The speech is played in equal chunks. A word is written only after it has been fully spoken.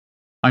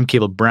I'm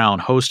Caleb Brown,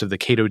 host of the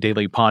Cato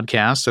Daily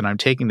Podcast, and I'm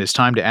taking this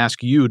time to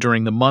ask you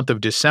during the month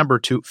of December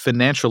to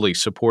financially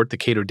support the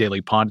Cato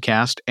Daily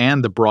Podcast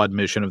and the broad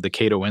mission of the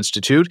Cato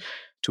Institute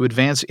to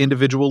advance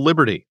individual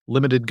liberty,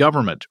 limited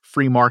government,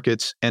 free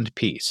markets, and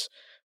peace.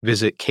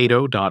 Visit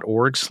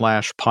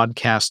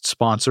cato.org/podcast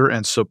sponsor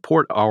and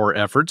support our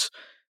efforts.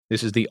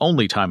 This is the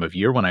only time of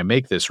year when I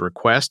make this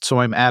request, so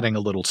I'm adding a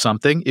little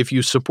something. If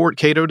you support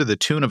Cato to the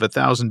tune of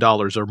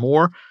 $1,000 or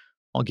more,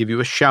 I'll give you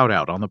a shout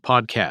out on the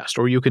podcast,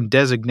 or you can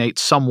designate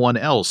someone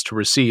else to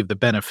receive the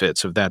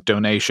benefits of that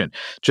donation.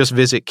 Just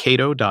visit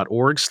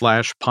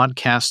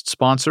cato.org/podcast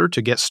sponsor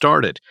to get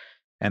started.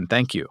 And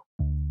thank you.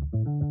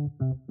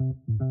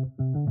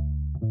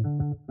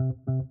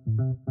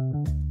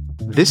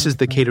 This is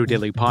the Cato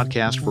Daily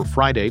Podcast for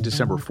Friday,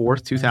 December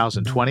 4th,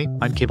 2020.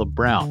 I'm Caleb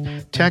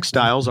Brown.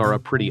 Textiles are a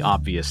pretty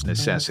obvious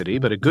necessity,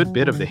 but a good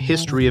bit of the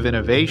history of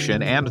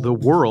innovation and the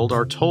world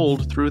are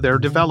told through their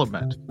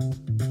development.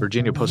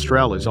 Virginia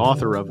Postrel is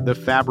author of The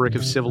Fabric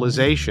of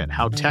Civilization,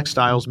 How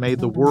Textiles Made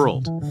the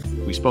World.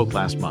 We spoke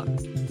last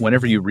month.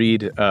 Whenever you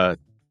read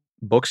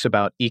books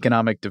about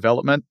economic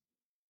development,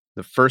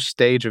 the first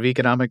stage of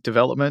economic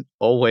development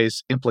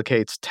always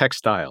implicates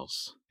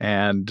textiles.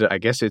 And I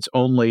guess it's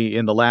only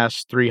in the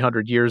last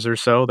 300 years or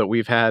so that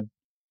we've had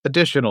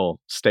additional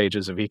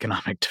stages of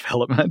economic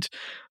development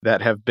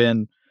that have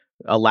been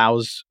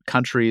allows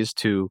countries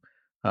to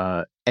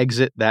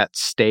exit that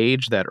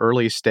stage, that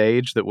early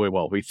stage that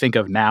we think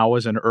of now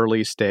as an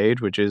early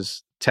stage, which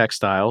is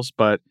textiles.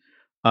 But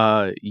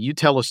you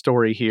tell a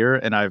story here,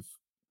 and I've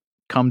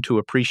come to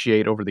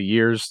appreciate over the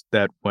years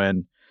that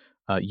when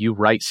you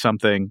write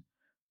something,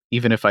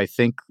 even if I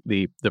think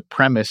the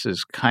premise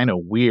is kind of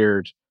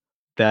weird,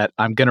 that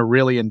I'm going to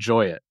really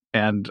enjoy it.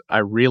 And I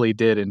really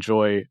did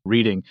enjoy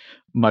reading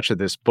much of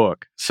this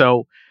book.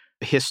 So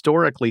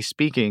historically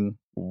speaking,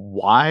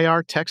 why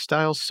are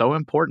textiles so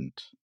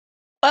important?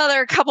 Well, there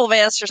are a couple of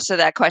answers to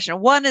that question.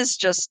 One is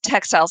just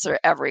textiles are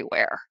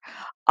everywhere.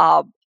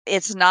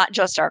 It's not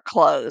just our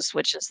clothes,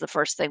 which is the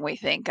first thing we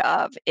think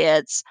of.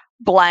 It's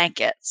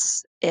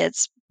blankets,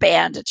 it's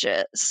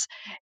bandages,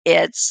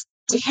 it's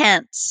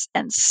tents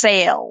and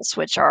sails,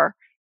 which are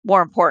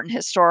more important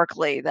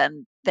historically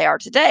than they are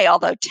today,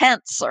 although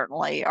tents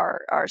certainly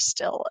are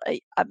still a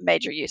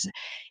major use.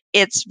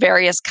 It's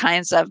various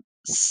kinds of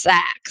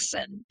sacks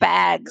and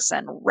bags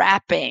and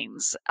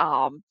wrappings,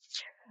 all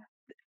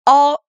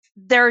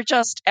they're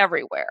just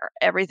everywhere.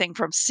 Everything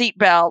from seat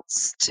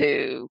belts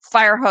to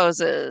fire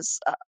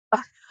hoses.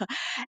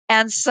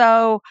 And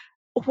so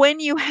when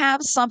you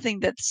have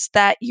something that's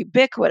that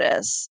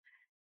ubiquitous,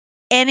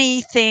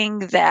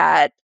 anything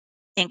that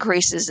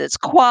increases its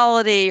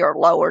quality or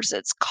lowers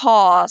its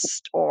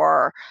cost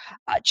or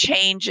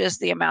changes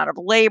the amount of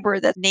labor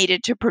that's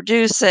needed to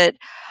produce it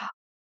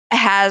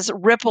has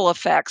ripple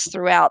effects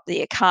throughout the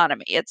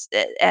economy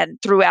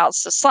and throughout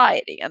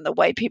society and the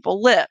way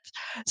people live.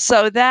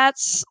 So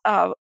that's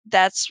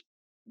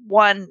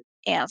one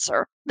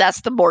answer.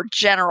 That's the more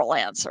general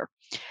answer.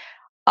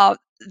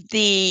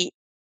 The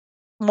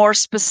more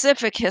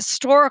specific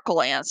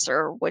historical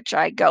answer, which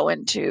I go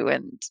into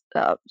in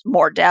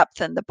more depth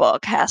in the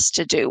book, has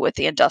to do with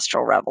the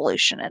Industrial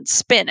Revolution and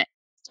spinning.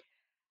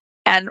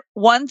 And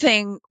one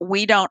thing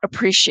we don't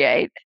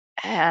appreciate,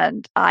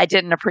 and I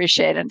didn't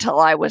appreciate until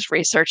I was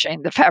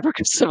researching The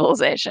Fabric of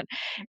Civilization,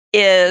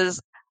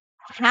 is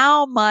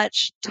how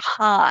much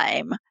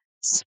time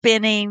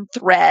spinning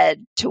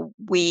thread to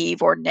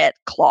weave or knit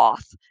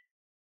cloth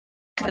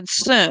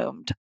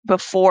consumed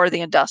before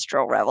the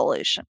Industrial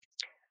Revolution.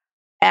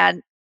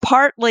 And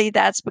partly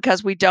that's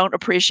because we don't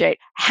appreciate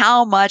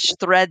how much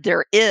thread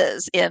there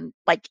is in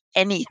like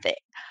anything.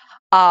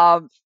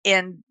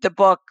 In the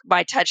book,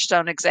 my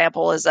touchstone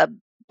example is a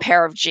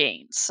pair of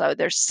jeans. So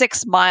there's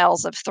 6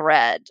 miles of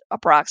thread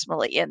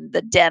approximately in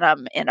the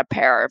denim in a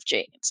pair of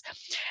jeans.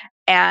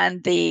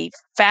 And the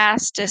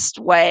fastest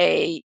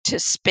way to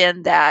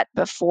spin that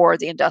before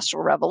the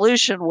Industrial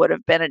Revolution would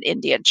have been an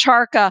Indian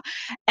charkha,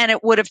 and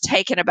it would have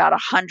taken about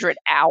 100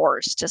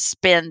 hours to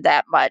spin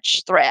that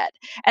much thread.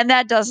 And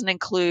that doesn't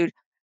include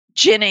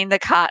ginning the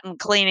cotton,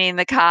 cleaning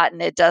the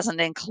cotton. It doesn't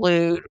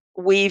include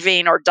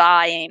weaving or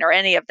dyeing or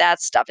any of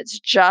that stuff. It's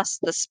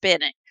just the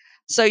spinning.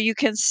 So you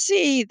can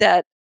see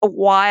that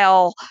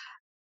while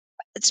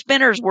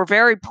spinners were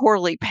very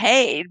poorly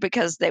paid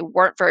because they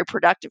weren't very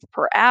productive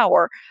per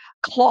hour,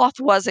 cloth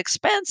was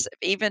expensive,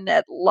 even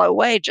at low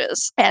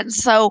wages. And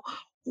so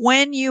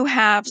when you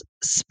have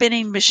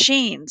spinning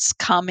machines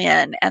come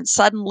in and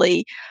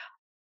suddenly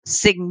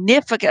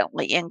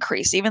significantly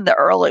increase, even the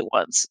early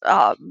ones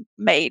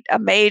made a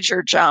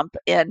major jump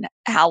in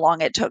how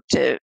long it took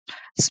to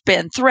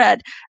spin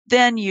thread,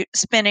 then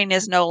spinning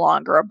is no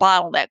longer a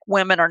bottleneck.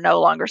 Women are no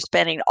longer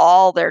spending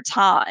all their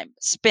time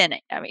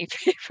spinning. I mean,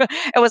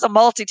 it was a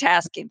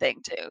multitasking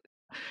thing too.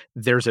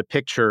 There's a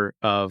picture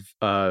of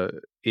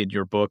in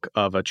your book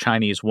of a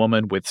Chinese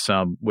woman with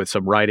some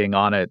writing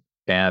on it,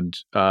 and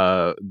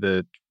I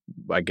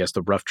guess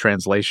the rough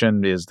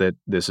translation is that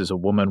this is a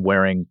woman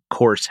wearing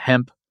coarse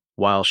hemp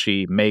while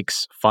she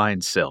makes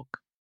fine silk.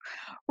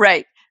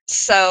 Right.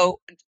 So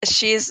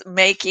she's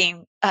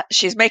making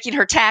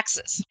her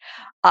taxes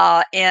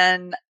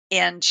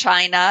in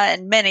China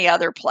and many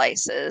other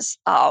places.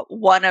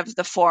 One of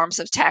the forms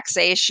of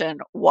taxation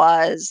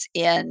was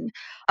in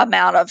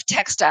amount of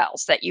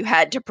textiles that you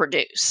had to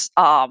produce.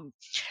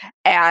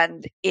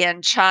 And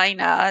in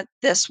China,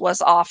 this was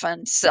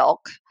often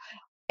silk,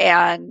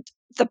 and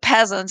the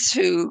peasants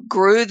who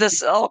grew the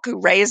silk,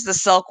 who raised the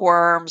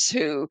silkworms,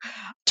 who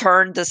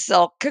turned the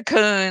silk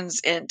cocoons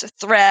into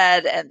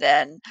thread and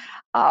then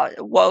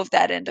wove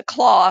that into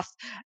cloth,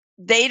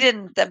 they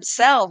didn't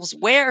themselves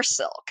wear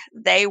silk.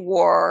 They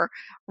wore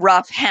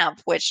rough hemp,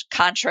 which,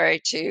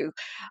 contrary to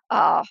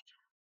uh,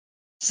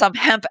 some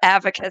hemp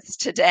advocates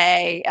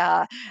today,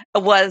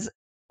 was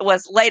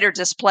was later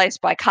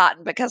displaced by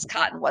cotton because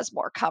cotton was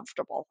more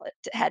comfortable.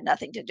 It had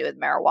nothing to do with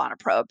marijuana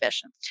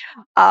prohibition.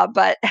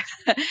 But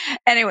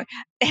anyway,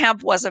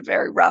 hemp was a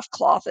very rough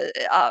cloth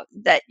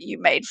that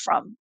you made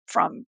from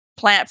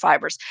plant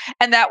fibers,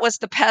 and that was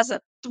the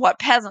peasant what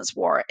peasants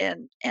wore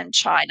in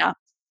China,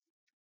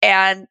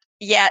 and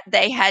yet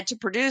they had to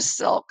produce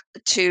silk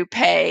to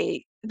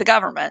pay the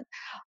government,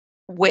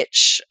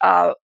 which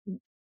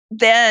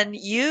then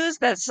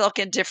used that silk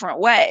in different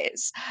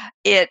ways.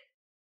 It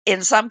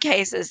In some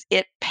cases,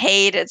 it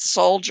paid its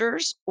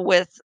soldiers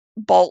with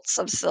bolts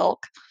of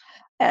silk,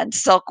 and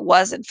silk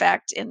was, in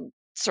fact, in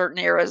certain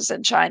eras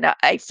in China,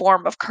 a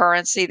form of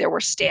currency. There were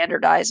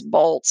standardized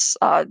bolts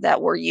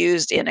that were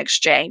used in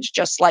exchange,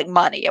 just like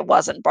money. It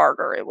wasn't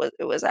barter;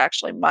 it was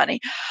actually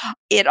money.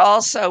 It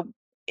also,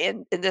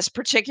 in this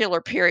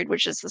particular period,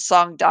 which is the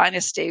Song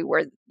Dynasty,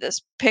 where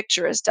this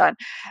picture is done,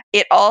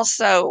 it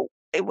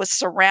was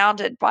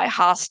surrounded by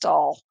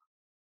hostile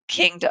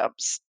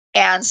kingdoms.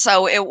 And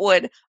so it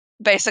would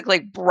basically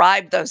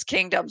bribe those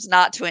kingdoms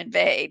not to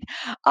invade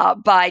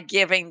by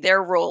giving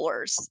their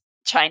rulers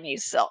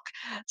Chinese silk.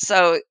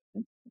 So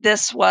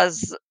this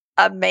was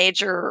a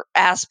major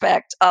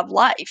aspect of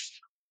life.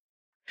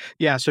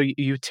 Yeah, so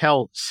you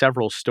tell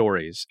several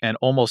stories, and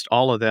almost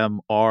all of them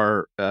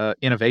are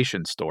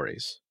innovation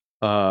stories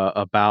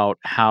about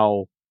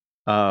how,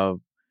 uh,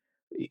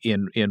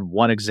 in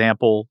one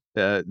example,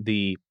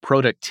 the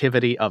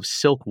productivity of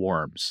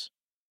silkworms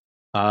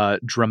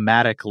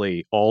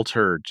dramatically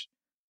altered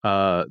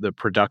the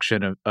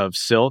production of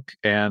silk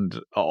and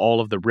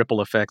all of the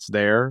ripple effects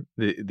there.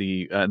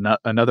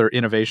 Another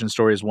innovation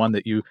story is one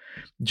that you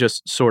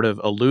just sort of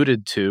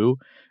alluded to,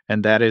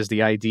 and that is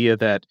the idea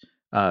that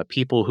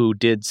people who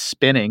did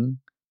spinning,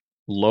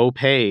 low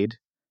paid,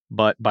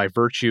 but by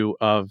virtue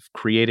of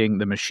creating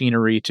the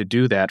machinery to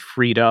do that,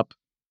 freed up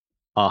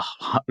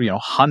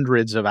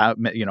hundreds of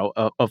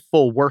a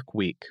full work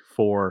week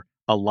for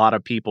a lot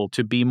of people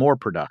to be more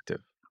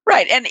productive.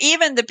 Right, and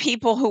even the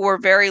people who were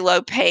very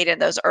low paid in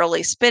those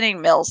early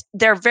spinning mills,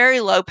 they're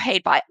very low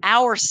paid by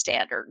our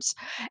standards,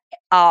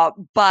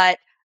 but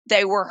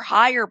they were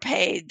higher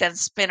paid than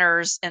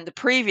spinners in the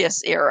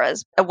previous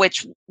eras,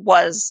 which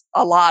was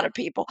a lot of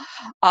people,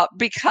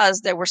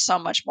 because they were so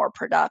much more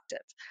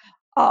productive.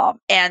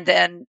 And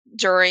then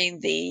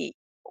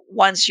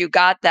once you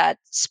got that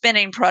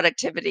spinning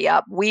productivity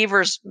up,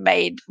 weavers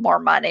made more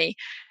money,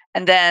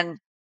 and then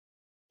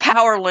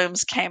power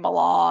looms came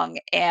along,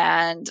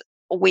 and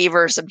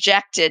weavers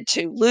objected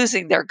to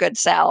losing their good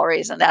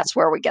salaries, and that's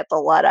where we get the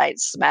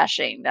Luddites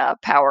smashing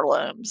power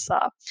looms.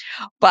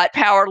 But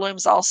power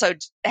looms also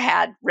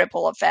had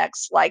ripple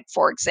effects, like,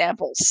 for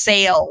example,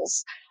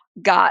 sails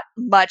got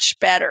much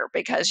better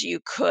because you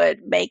could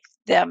make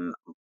them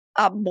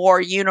more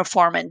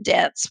uniform and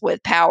dense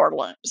with power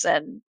looms,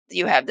 and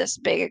you have this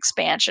big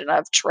expansion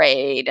of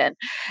trade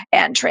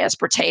and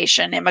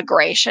transportation,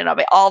 immigration. I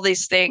mean, all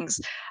these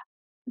things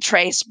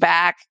trace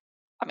back.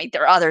 I mean,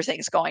 there are other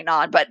things going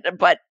on,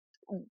 but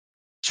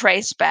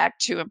trace back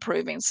to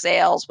improving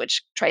sales,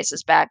 which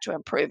traces back to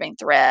improving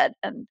thread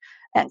and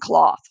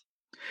cloth.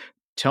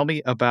 Tell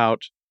me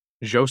about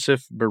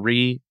Joseph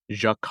Marie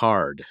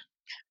Jacquard.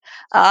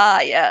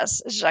 Ah,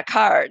 yes,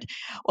 Jacquard.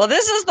 Well,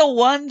 this is the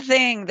one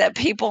thing that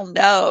people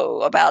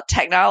know about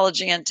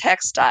technology and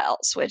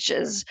textiles, which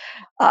is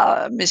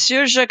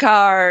Monsieur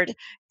Jacquard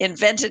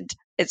invented.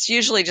 It's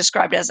usually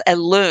described as a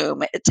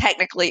loom.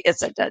 Technically,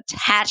 it's an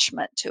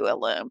attachment to a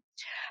loom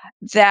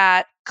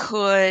that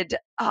could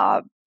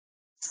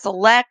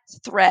select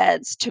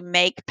threads to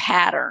make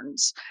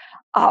patterns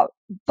uh,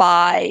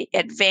 by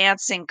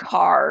advancing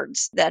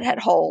cards that had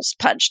holes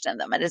punched in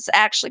them. And it's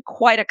actually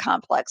quite a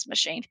complex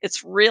machine.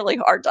 It's really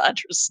hard to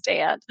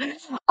understand.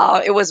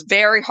 It was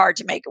very hard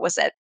to make. It was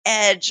at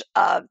edge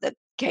of the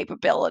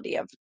capability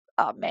of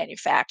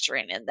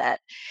manufacturing in that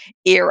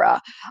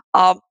era.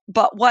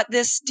 But what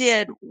this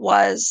did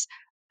was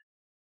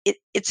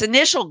its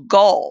initial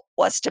goal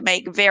was to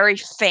make very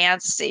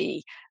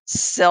fancy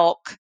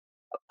silk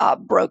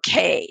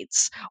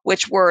brocades,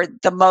 which were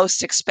the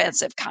most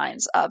expensive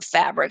kinds of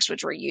fabrics,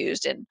 which were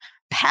used in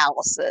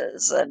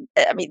palaces. And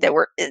I mean, they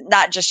were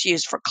not just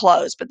used for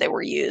clothes, but they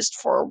were used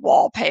for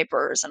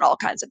wallpapers and all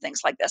kinds of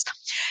things like this.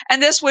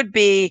 And this would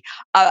be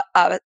a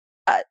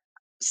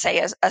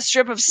say a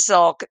strip of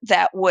silk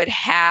that would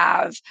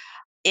have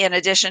in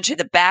addition to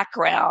the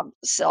background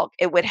silk,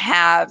 it would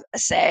have,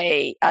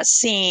 say, a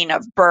scene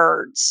of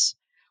birds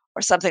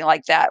or something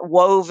like that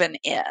woven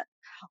in,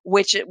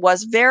 which it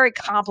was very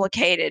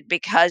complicated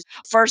because,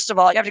 first of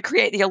all, you have to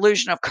create the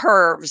illusion of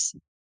curves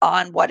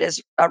on what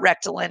is a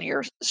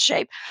rectilinear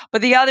shape.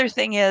 But the other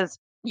thing is,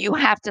 you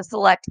have to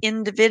select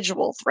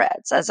individual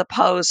threads as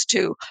opposed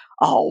to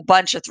a whole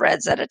bunch of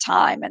threads at a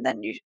time, and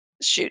then you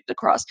shoot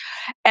across.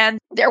 And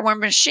there were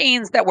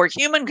machines that were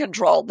human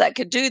controlled that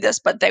could do this,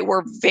 but they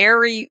were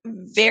very,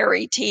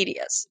 very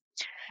tedious.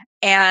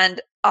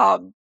 And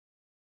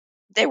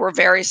they were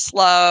very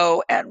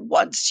slow. And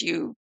once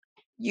you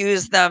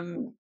set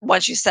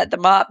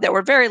them up, they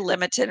were very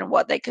limited in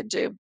what they could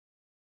do.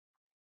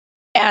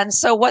 And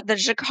so, what the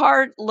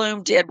Jacquard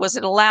loom did was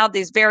it allowed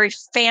these very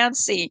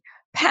fancy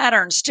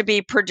patterns to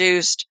be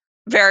produced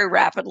very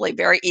rapidly,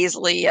 very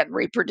easily, and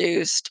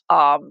reproduced.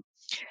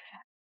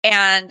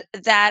 And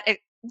that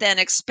then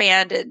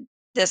expanded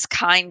this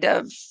kind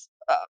of,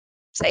 uh,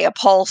 say,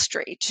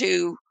 upholstery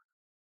to,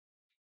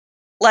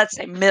 let's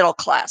say, middle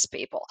class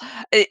people.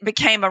 It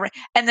became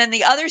and then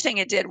the other thing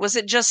it did was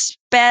it just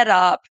sped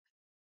up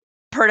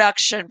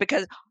production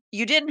because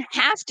you didn't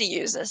have to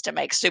use this to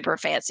make super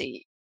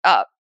fancy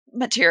uh,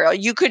 material.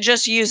 You could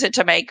just use it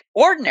to make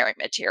ordinary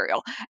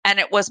material, and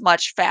it was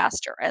much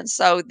faster. And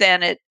so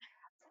then it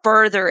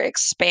further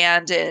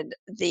expanded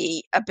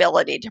the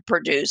ability to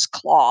produce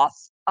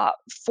cloth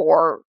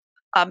for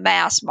a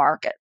mass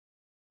market.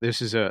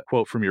 This is a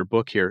quote from your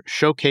book here.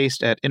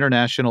 Showcased at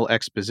international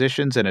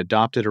expositions and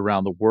adopted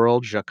around the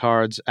world,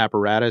 Jacquard's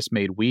apparatus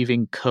made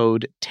weaving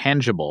code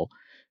tangible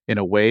in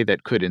a way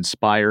that could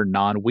inspire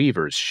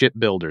non-weavers.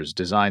 Shipbuilders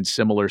designed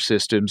similar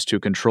systems to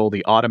control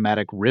the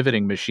automatic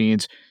riveting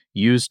machines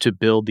used to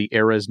build the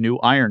era's new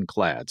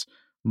ironclads.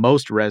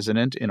 Most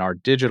resonant in our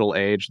digital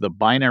age, the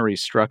binary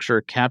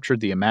structure captured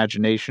the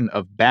imagination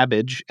of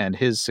Babbage and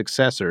his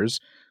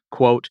successors.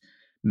 Quote,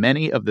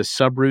 many of the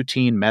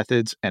subroutine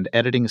methods and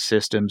editing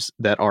systems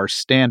that are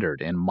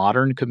standard in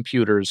modern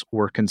computers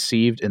were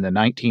conceived in the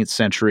 19th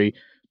century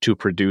to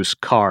produce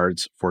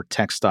cards for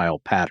textile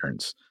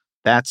patterns.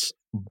 That's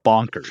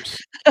bonkers.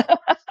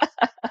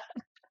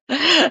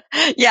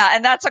 Yeah,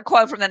 and that's a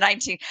quote from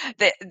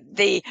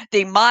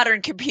the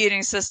modern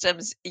computing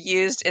systems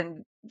used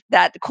in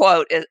that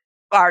quote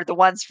are the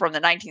ones from the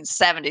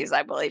 1970s,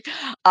 I believe.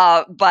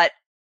 But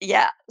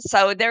yeah,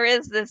 so there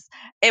is this.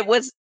 It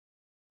was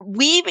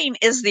Weaving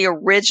is the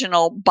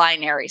original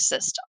binary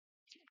system.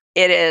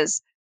 It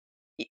is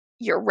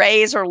your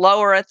raise or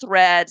lower a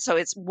thread, so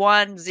it's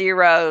one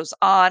zeros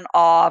on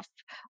off,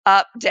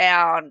 up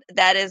down.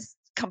 That is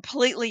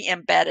completely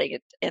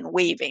embedded in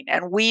weaving,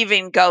 and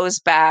weaving goes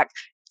back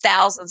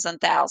thousands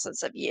and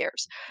thousands of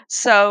years.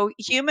 So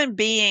human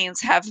beings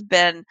have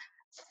been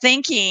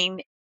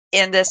thinking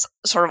in this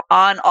sort of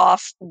on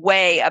off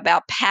way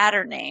about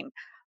patterning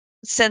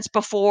since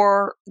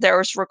before there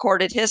was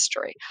recorded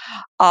history.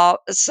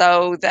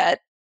 So that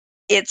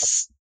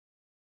it's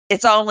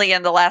it's only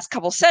in the last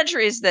couple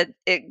centuries that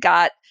it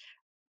got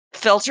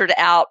filtered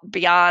out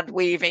beyond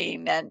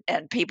weaving,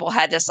 and people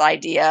had this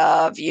idea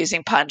of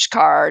using punch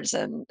cards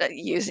and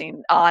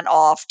using on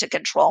off to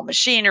control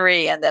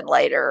machinery, and then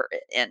later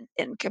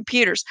in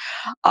computers.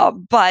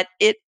 But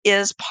it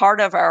is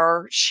part of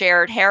our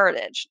shared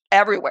heritage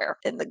everywhere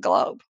in the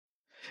globe.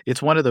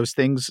 It's one of those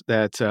things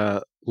that,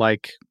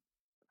 like,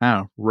 I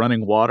don't know,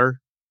 running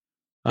water.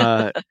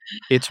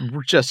 It's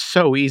just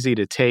so easy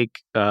to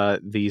take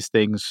these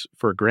things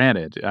for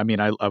granted. I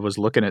mean, I was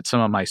looking at some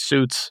of my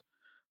suits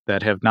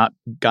that have not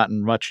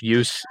gotten much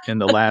use in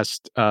the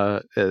last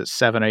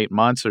 7, 8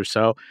 months or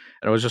so,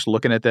 and I was just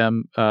looking at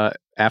them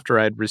after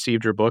I'd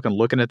received your book and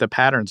looking at the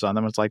patterns on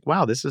them. It's like,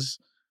 wow, this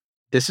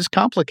is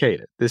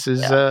complicated.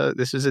 Yeah.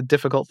 This is a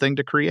difficult thing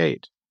to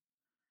create.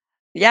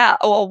 Yeah.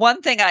 Well,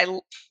 one thing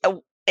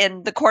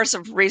in the course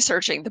of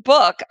researching the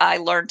book, I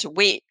learned to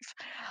weave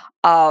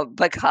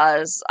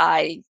because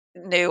I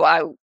knew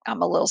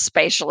I'm a little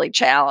spatially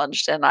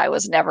challenged, and I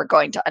was never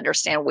going to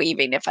understand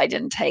weaving if I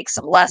didn't take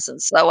some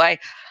lessons. So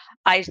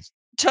I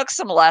took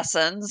some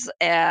lessons,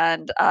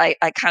 and I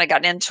kind of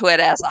got into it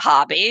as a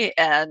hobby,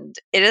 and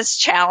it is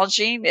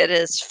challenging. It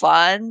is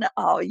fun.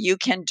 You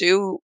can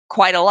do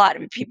quite a lot. I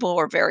mean, people who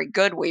are very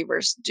good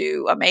weavers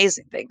do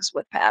amazing things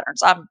with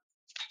patterns. I'm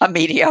a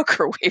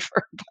mediocre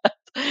weaver,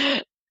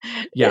 but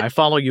Yeah, it I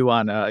follow you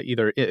on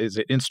either is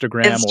it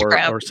Instagram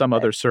Instagram. or some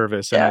other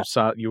service, and I Yeah.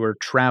 saw you were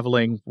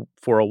traveling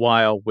for a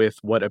while with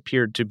what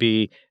appeared to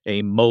be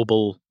a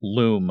mobile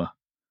loom.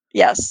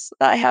 Yes,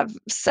 I have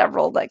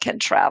several that can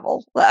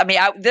travel. I mean,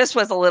 this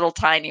was a little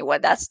tiny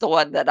one. That's the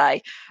one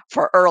that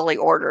for early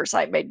orders,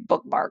 I made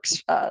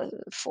bookmarks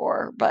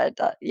for. But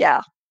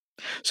yeah,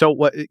 So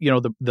what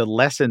the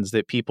lessons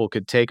that people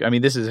could take. I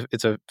mean,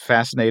 it's a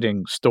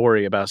fascinating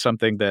story about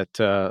something that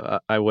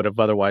I would have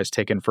otherwise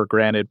taken for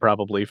granted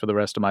probably for the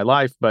rest of my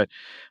life. But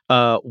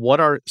what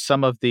are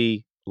some of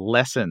the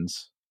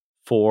lessons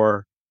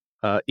for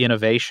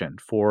innovation,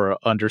 for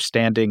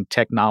understanding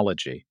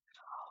technology?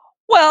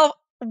 well,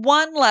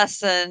 one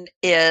lesson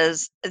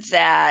is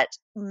that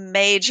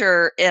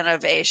major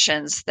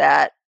innovations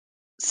that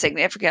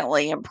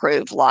significantly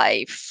improve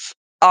life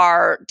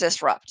are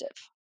disruptive.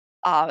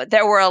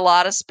 There were a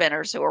lot of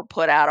spinners who were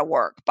put out of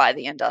work by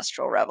the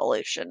Industrial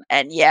Revolution,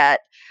 and yet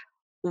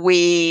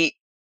we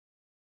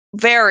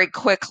very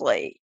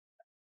quickly,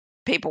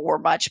 people were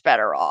much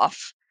better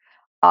off.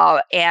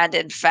 And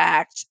in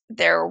fact,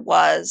 there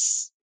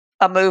was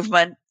a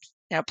movement,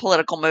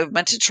 political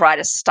movement to try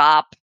to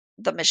stop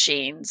the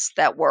machines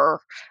that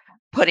were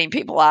putting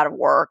people out of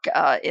work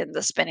in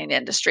the spinning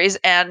industries.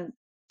 And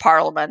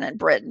Parliament in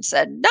Britain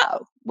said,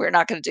 no, we're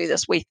not going to do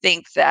this. We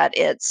think that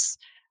it's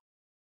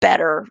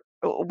better.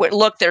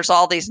 Look, there's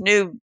all these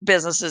new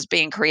businesses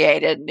being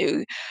created,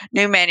 new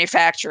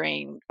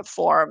manufacturing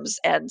forms,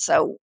 and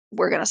so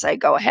we're going to say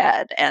go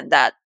ahead. And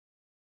that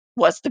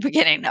was the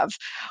beginning of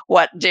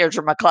what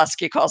Deirdre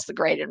McCluskey calls the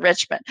Great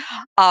Enrichment.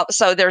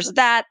 So there's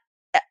that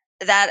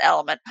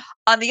element.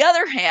 On the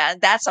other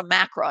hand, that's a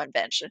macro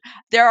invention.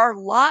 There are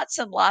lots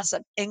and lots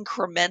of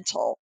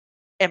incremental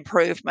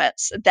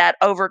improvements that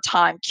over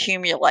time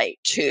accumulate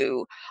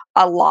to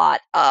a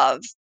lot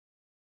of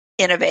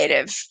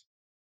innovative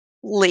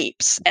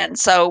leaps. And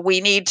so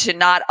we need to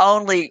not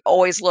only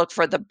always look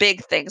for the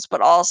big things, but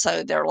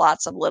also there are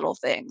lots of little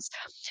things.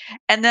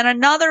 And then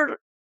another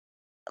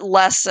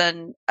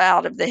lesson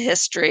out of the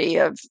history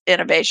of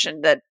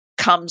innovation that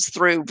comes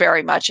through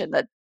very much in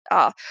the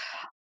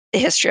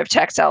history of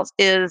textiles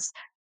is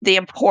the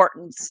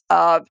importance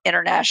of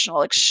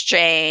international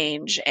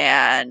exchange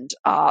and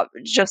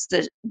just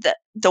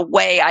the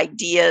way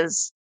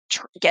ideas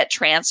get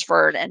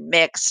transferred and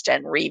mixed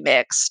and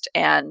remixed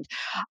and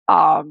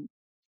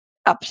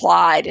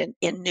applied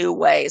in new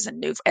ways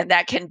and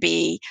that can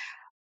be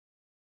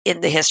in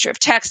the history of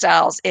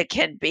textiles. It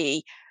can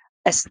be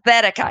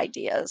aesthetic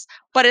ideas,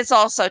 but it's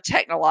also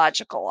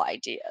technological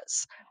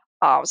ideas.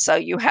 So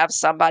you have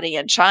somebody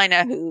in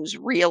China who's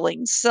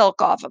reeling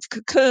silk off of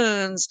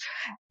cocoons,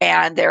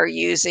 and they're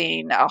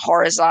using a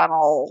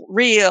horizontal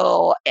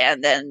reel,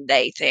 and then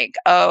they think,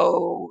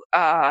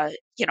 I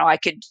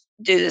could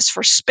do this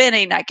for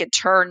spinning. I could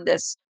turn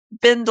this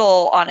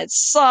spindle on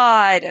its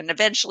side, and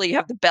eventually you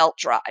have the belt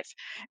drive.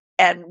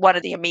 And one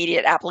of the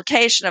immediate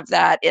application of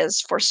that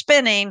is for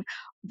spinning,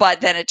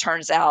 but then it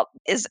turns out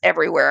is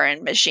everywhere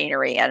in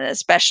machinery, and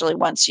especially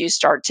once you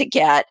start to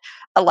get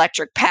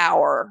electric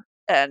power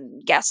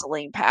and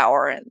gasoline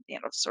power and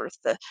sort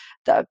of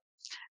the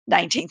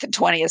 19th and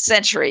 20th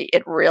century,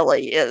 it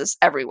really is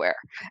everywhere.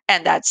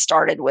 And that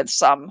started with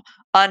some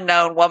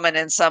unknown woman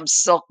in some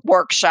silk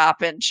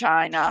workshop in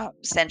China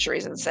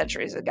centuries and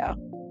centuries ago.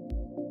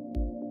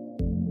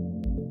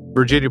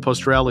 Virginia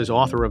Postrel is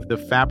author of The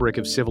Fabric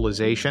of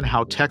Civilization: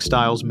 How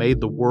Textiles Made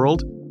the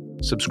World.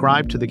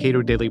 Subscribe to the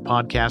Cato Daily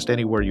Podcast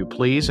anywhere you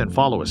please and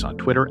follow us on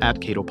Twitter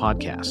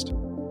 @CatoPodcast.